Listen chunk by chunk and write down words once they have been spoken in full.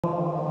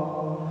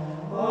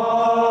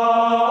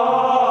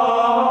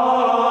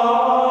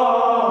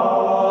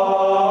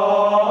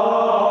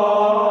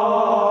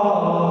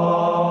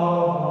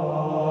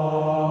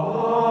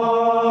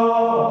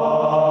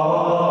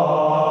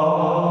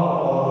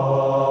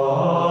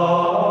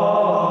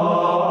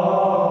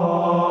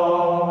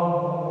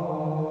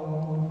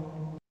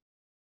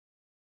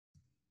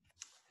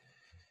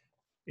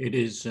It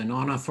is an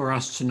honour for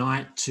us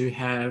tonight to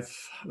have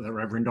the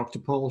Reverend Dr.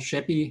 Paul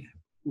Sheppy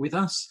with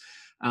us,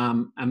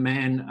 a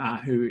man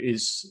who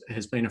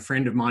has been a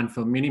friend of mine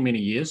for many, many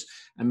years,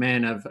 a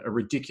man of a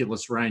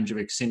ridiculous range of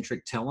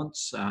eccentric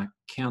talents,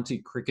 county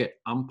cricket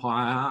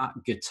umpire,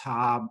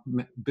 guitar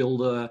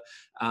builder,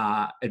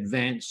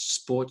 advanced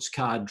sports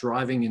car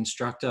driving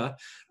instructor,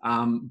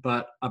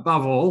 but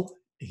above all,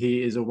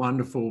 he is a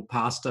wonderful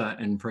pastor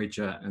and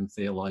preacher and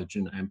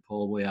theologian. And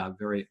Paul, we are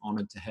very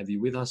honoured to have you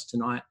with us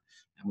tonight,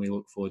 and we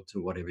look forward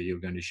to whatever you're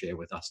going to share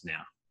with us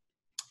now.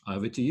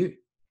 Over to you.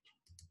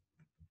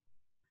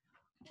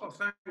 Well,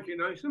 thank you,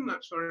 Nathan.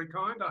 That's very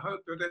kind. I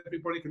hope that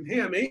everybody can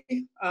hear me.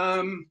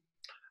 And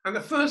the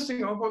first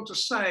thing I want to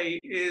say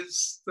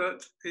is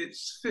that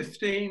it's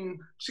 16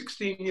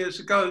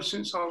 years ago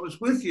since I was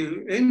with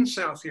you in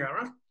South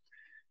Yarra.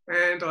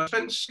 And I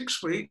spent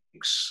 6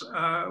 weeks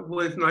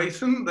with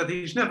Nathan that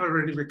he's never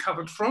really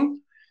recovered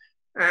from.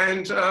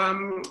 And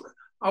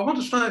I want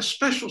to say a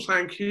special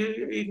thank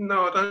you, even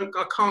though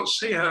I can't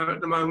see her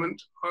at the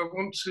moment. I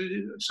want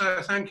to say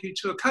a thank you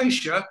to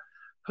Acacia,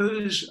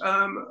 whose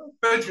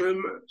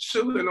bedroom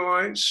Sue and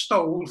I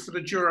stole for the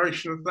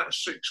duration of that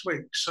 6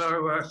 weeks.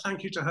 So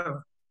thank you to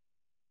her.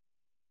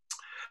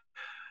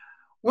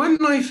 When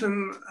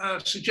Nathan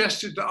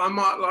suggested that I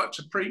might like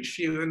to preach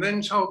for you and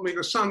then told me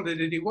the Sunday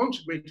that he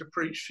wanted me to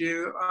preach for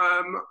you,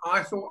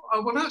 I thought,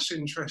 oh, well, that's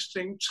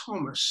interesting.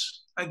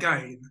 Thomas,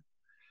 again.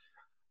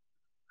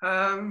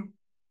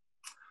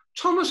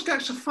 Thomas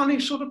gets a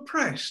funny sort of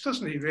press,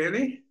 doesn't he,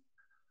 really?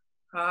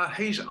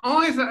 He's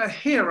either a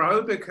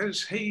hero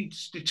because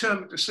he's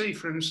determined to see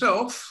for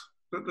himself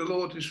that the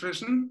Lord is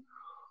risen,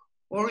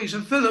 or he's a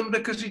villain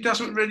because he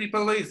doesn't really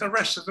believe the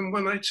rest of them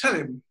when they tell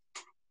him.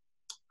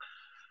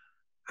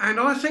 And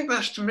I think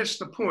that's to miss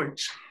the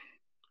point,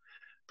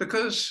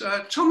 because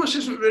Thomas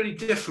isn't really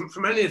different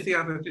from any of the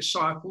other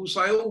disciples.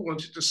 They all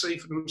wanted to see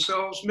for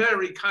themselves.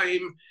 Mary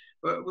came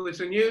with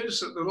the news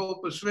that the Lord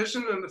was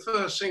risen, and the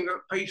first thing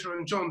that Peter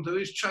and John do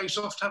is chase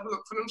off to have a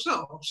look for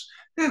themselves.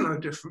 They're no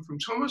different from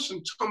Thomas,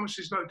 and Thomas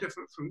is no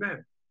different from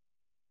them.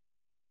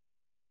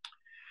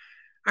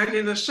 And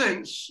in a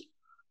sense,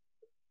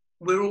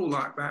 we're all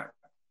like that.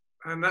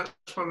 And that's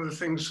one of the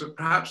things that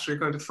perhaps we're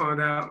going to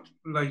find out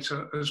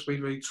later as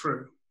we read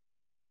through.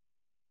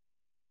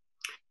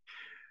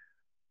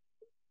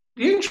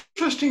 The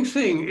interesting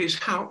thing is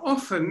how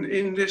often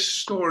in this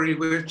story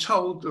we're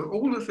told that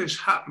all of this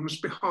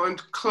happens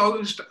behind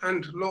closed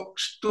and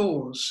locked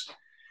doors.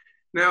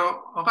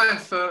 Now,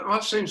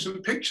 I've seen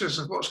some pictures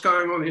of what's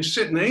going on in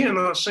Sydney, and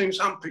I've seen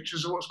some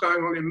pictures of what's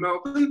going on in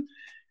Melbourne,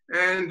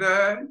 and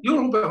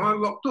you're all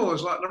behind locked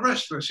doors like the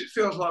rest of us. It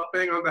feels like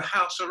being under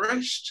house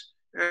arrest,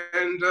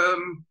 and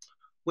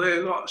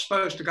we're not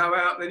supposed to go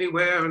out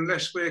anywhere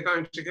unless we're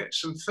going to get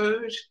some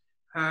food.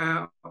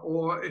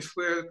 Or if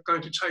we're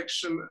going to take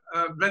some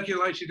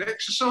regulated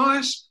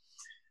exercise,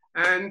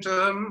 and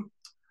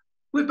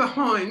we're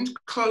behind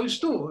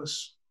closed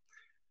doors.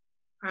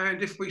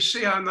 And if we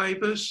see our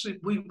neighbours,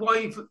 we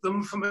wave at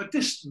them from a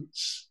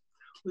distance.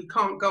 We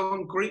can't go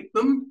and greet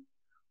them,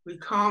 we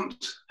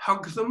can't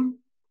hug them,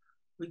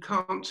 we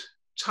can't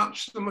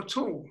touch them at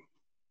all.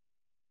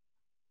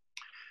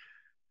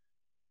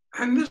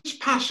 And this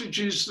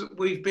passages that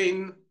we've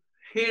been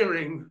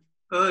hearing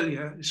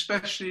earlier,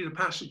 especially the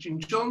passage in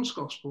John's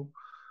Gospel,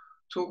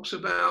 talks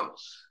about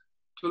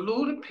the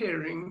Lord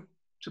appearing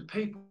to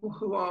people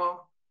who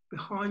are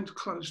behind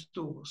closed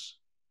doors.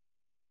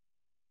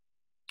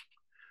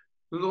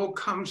 The Lord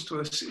comes to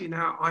us in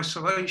our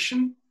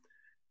isolation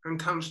and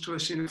comes to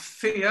us in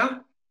fear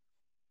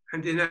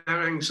and in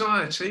our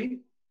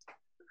anxiety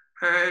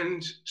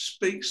and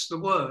speaks the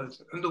word.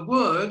 And the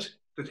word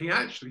that he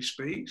actually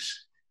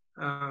speaks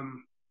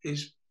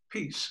is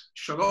peace,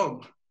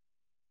 shalom.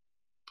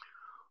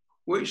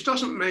 Which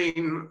doesn't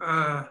mean,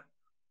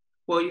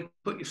 well, you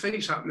put your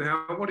feet up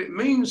now. What it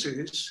means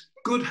is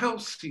good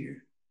health to you.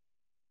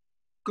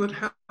 Good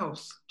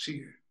health to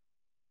you.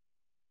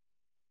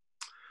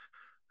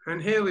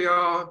 And here we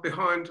are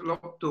behind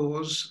locked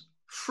doors,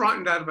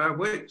 frightened out of our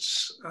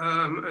wits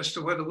as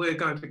to whether we're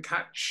going to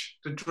catch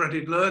the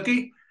dreaded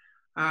lurgy.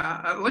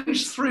 At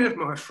least 3 of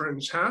my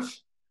friends have.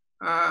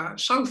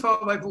 So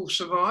far, they've all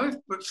survived,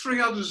 but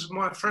 3 others of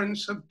my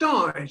friends have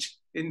died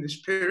in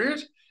this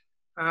period.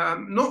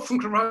 Not from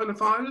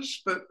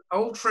coronavirus, but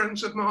old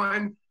friends of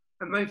mine,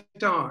 and they've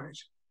died.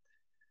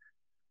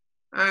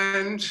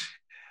 And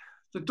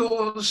the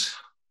doors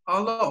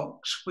are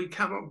locked. We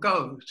cannot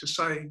go to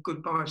say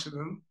goodbye to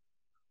them.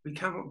 We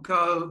cannot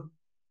go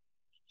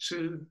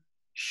to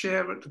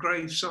share at the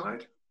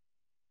graveside.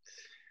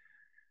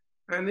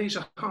 And these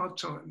are hard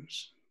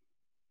times.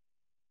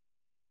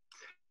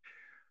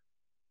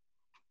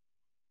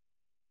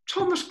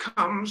 Thomas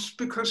comes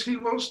because he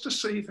wants to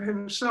see for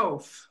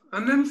himself.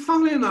 And then,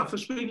 funnily enough,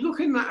 as we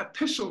look in that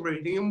epistle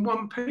reading in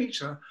 1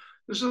 Peter,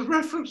 there's a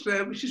reference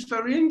there which is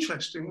very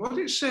interesting. What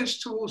it says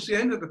towards the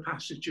end of the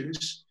passage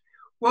is,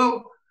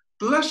 well,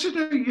 blessed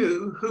are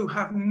you who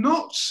have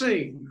not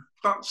seen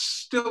but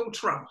still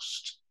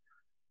trust.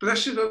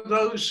 Blessed are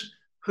those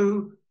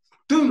who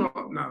do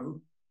not know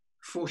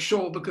for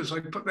sure because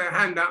they put their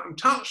hand out and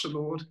touch the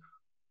Lord,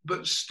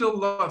 but still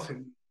love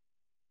him.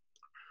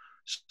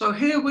 So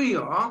here we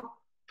are,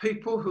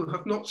 people who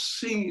have not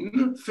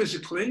seen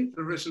physically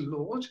the risen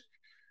Lord,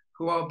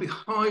 who are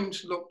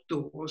behind locked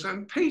doors.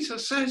 And Peter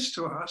says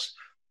to us,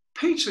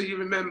 Peter, you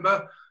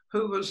remember,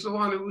 who was the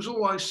one who was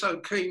always so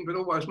keen, but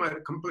always made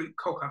a complete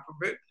cock up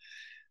of it,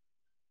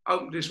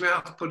 opened his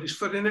mouth, put his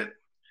foot in it,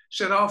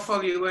 said, I'll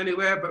follow you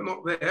anywhere, but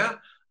not there.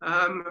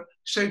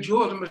 Said,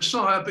 you're the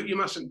Messiah, but you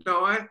mustn't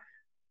die.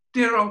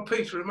 Dear old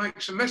Peter, who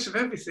makes a mess of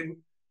everything.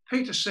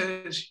 Peter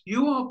says,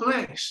 you are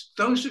blessed,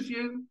 those of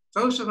you,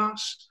 those of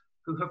us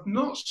who have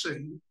not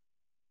seen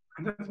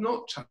and have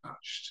not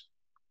touched,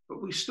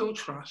 but we still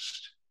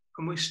trust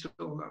and we still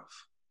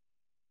love.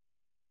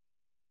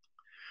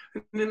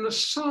 And in the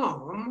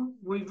psalm,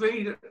 we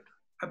read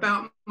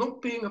about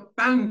not being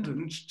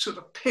abandoned to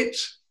the pit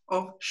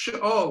of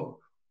Sheol,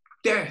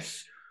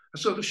 death, a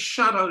sort of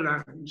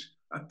shadowland,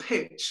 a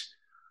pit.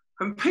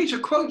 And Peter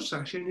quotes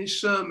that in his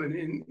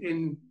sermon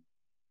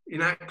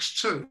in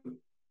Acts 2.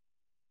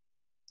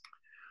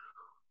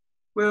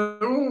 We're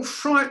all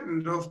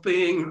frightened of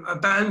being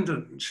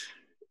abandoned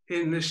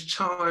in this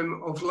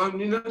time of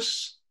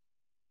loneliness.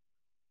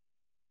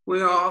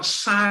 We are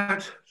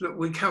sad that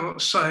we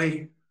cannot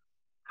say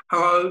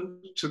hello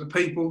to the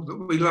people that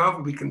we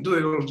love. We can do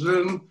it on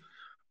Zoom,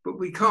 but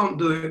we can't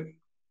do it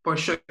by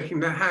shaking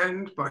their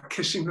hand, by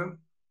kissing them,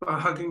 by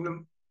hugging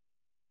them.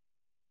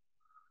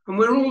 And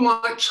we're all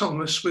like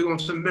Thomas, we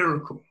want a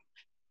miracle.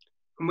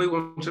 And we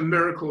want a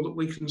miracle that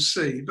we can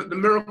see, but the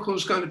miracle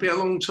is going to be a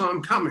long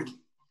time coming.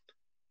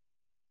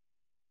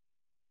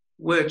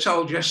 We're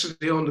told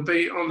yesterday on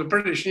the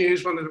British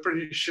news, one of the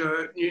British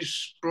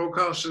news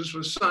broadcasters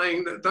was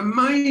saying that there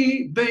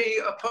may be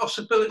a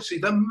possibility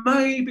that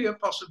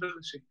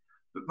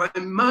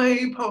they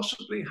may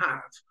possibly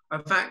have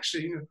a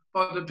vaccine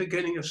by the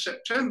beginning of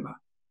September.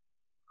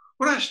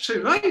 Well, that's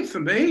too late for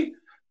me.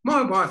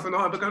 My wife and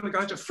I were going to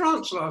go to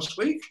France last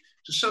week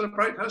to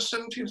celebrate her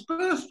 70th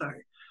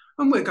birthday.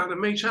 And we're going to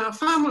meet our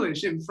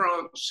families in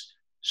France.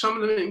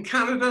 Some of them in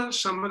Canada,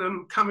 some of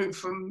them coming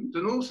from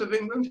the north of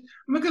England. And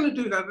we're going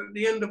to do that at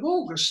the end of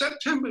August.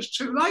 September's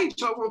too late.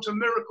 I want a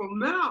miracle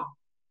now.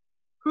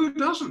 Who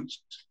doesn't?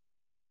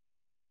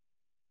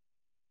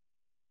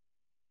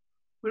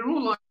 We're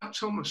all like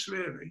Thomas,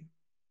 really.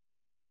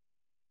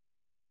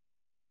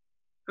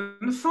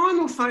 And the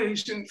final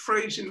phrase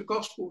in the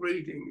gospel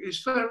reading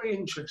is very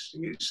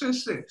interesting. It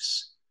says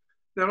this: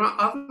 there are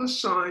other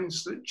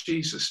signs that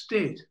Jesus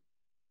did.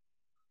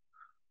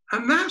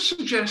 And that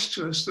suggests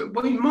to us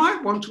that we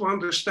might want to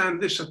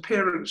understand this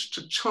appearance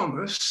to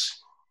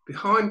Thomas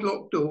behind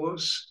locked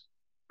doors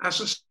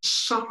as a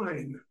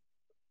sign.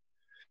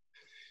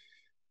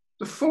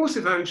 The fourth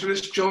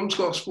evangelist, John's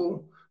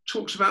Gospel,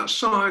 talks about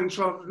signs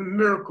rather than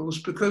miracles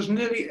because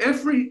nearly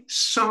every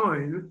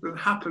sign that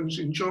happens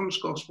in John's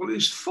Gospel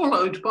is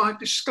followed by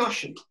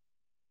discussion.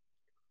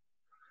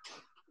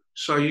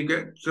 So you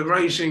get the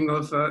raising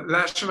of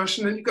Lazarus,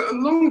 and then you get a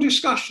long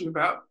discussion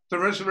about the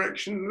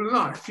resurrection and the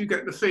life. You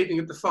get the feeding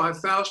of the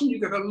 5,000.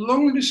 You get a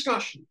long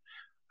discussion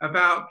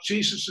about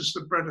Jesus as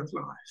the bread of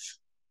life.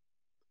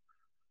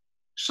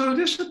 So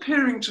this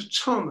appearing to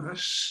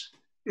Thomas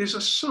is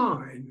a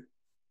sign.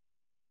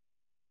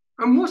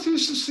 And what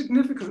is the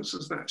significance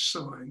of that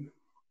sign?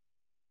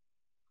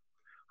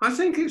 I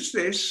think it's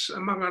this,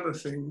 among other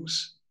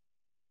things,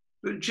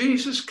 that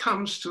Jesus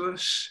comes to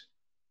us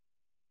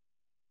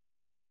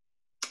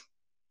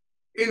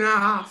in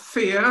our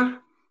fear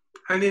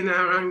and in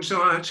our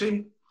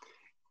anxiety,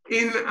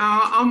 in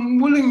our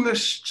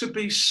unwillingness to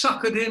be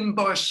suckered in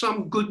by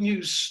some good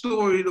news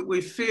story that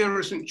we fear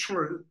isn't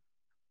true.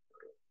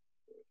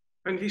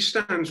 And he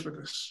stands with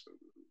us.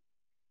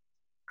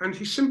 And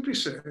he simply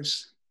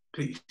says,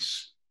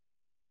 peace.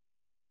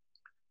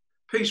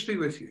 Peace be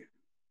with you.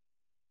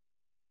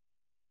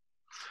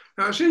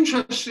 Now, it's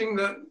interesting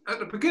that at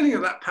the beginning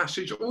of that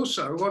passage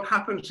also, what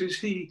happens is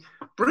he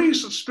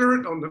breathes the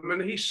Spirit on them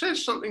and he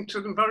says something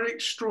to them very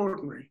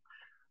extraordinary.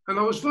 And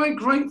I was very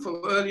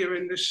grateful earlier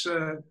in this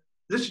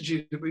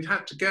liturgy that we've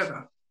had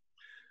together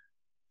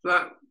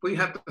that we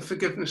had the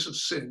forgiveness of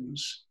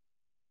sins.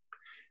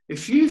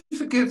 If you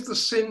forgive the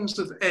sins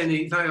of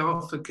any, they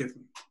are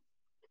forgiven.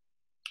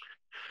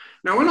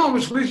 Now, when I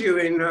was with you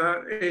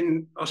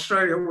in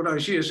Australia all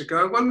those years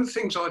ago, one of the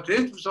things I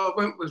did was I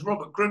went with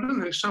Robert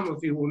Gribben, who some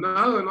of you will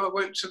know, and I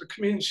went to the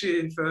community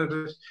of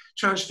the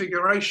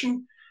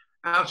Transfiguration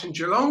out in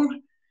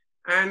Geelong.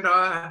 And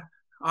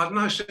I'd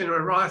no sooner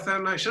arrived there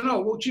and they said,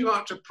 oh, would you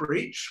like to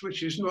preach?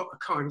 Which is not a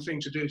kind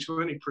thing to do to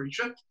any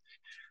preacher.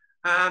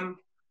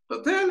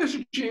 But their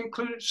liturgy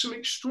included some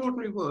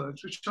extraordinary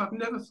words, which I've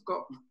never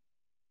forgotten.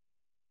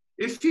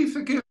 If you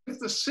forgive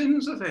the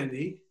sins of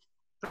any,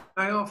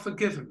 they are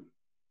forgiven.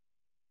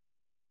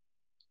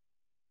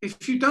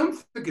 If you don't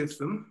forgive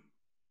them,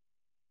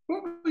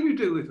 what will you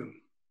do with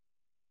them?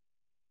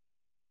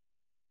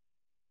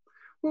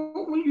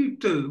 What will you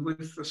do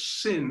with the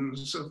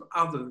sins of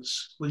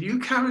others? Will you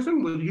carry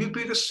them? Will you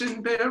be the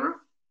sin bearer?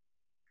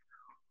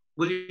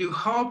 Will you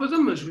harbour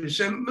them as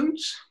resentment?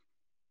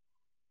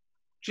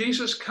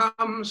 Jesus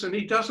comes and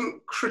he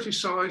doesn't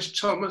criticise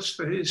Thomas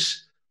for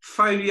his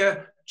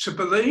failure to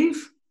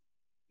believe.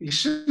 He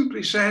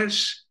simply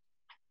says,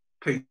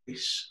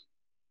 peace.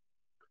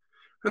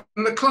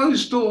 And the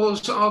closed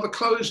doors are the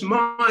closed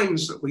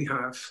minds that we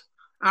have,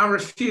 our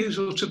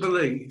refusal to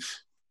believe,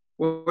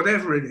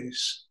 whatever it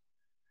is.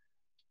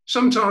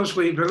 Sometimes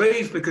we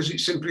believe because it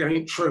simply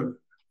ain't true,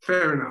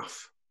 fair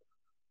enough.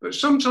 But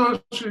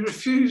sometimes we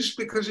refuse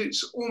because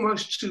it's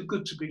almost too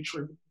good to be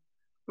true,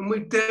 and we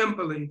daren't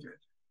believe it.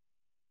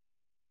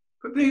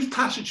 But these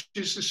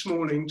passages this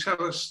morning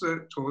tell us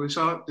that, or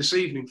this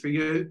evening for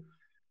you,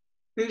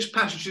 these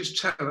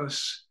passages tell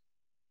us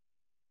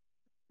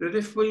that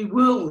if we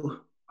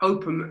will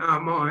open our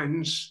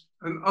minds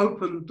and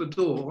open the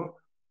door,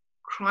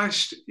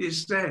 Christ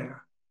is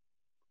there.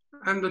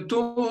 And the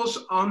doors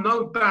are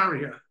no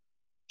barrier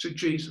to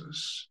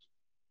Jesus.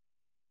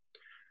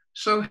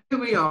 So here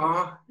we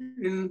are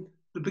in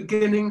the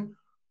beginning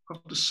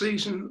of the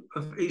season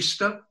of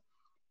Easter,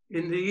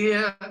 in the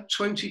year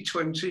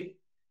 2020,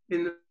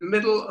 in the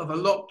middle of a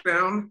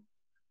lockdown,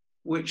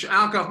 which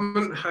our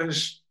government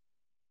has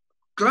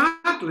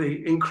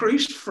gladly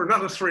increased for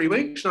another 3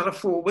 weeks, another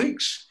 4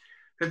 weeks.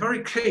 They're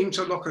very keen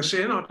to lock us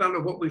in. I don't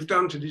know what we've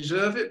done to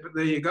deserve it, but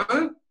there you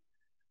go.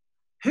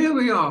 Here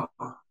we are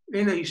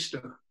in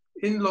Easter,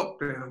 in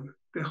lockdown,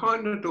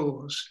 behind the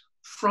doors,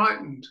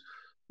 frightened,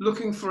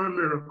 looking for a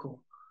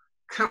miracle.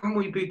 Can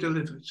we be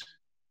delivered?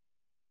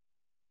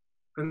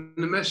 And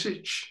the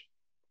message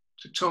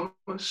to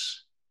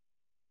Thomas,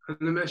 and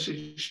the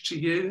message to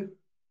you,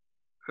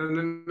 and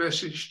the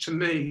message to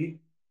me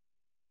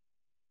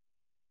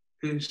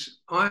is,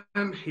 I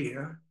am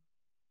here,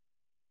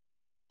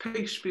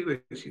 peace be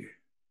with you.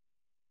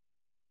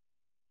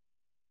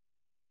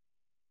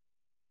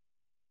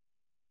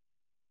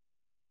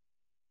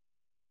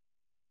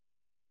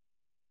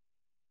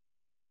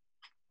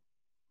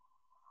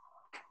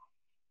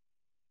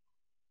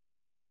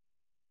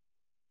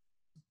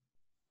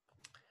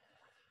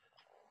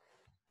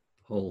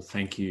 Paul,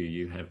 thank you.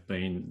 You have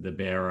been the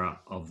bearer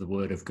of the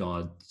word of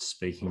God,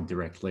 speaking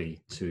directly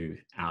to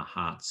our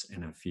hearts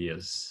and our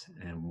fears,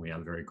 and we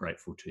are very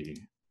grateful to you.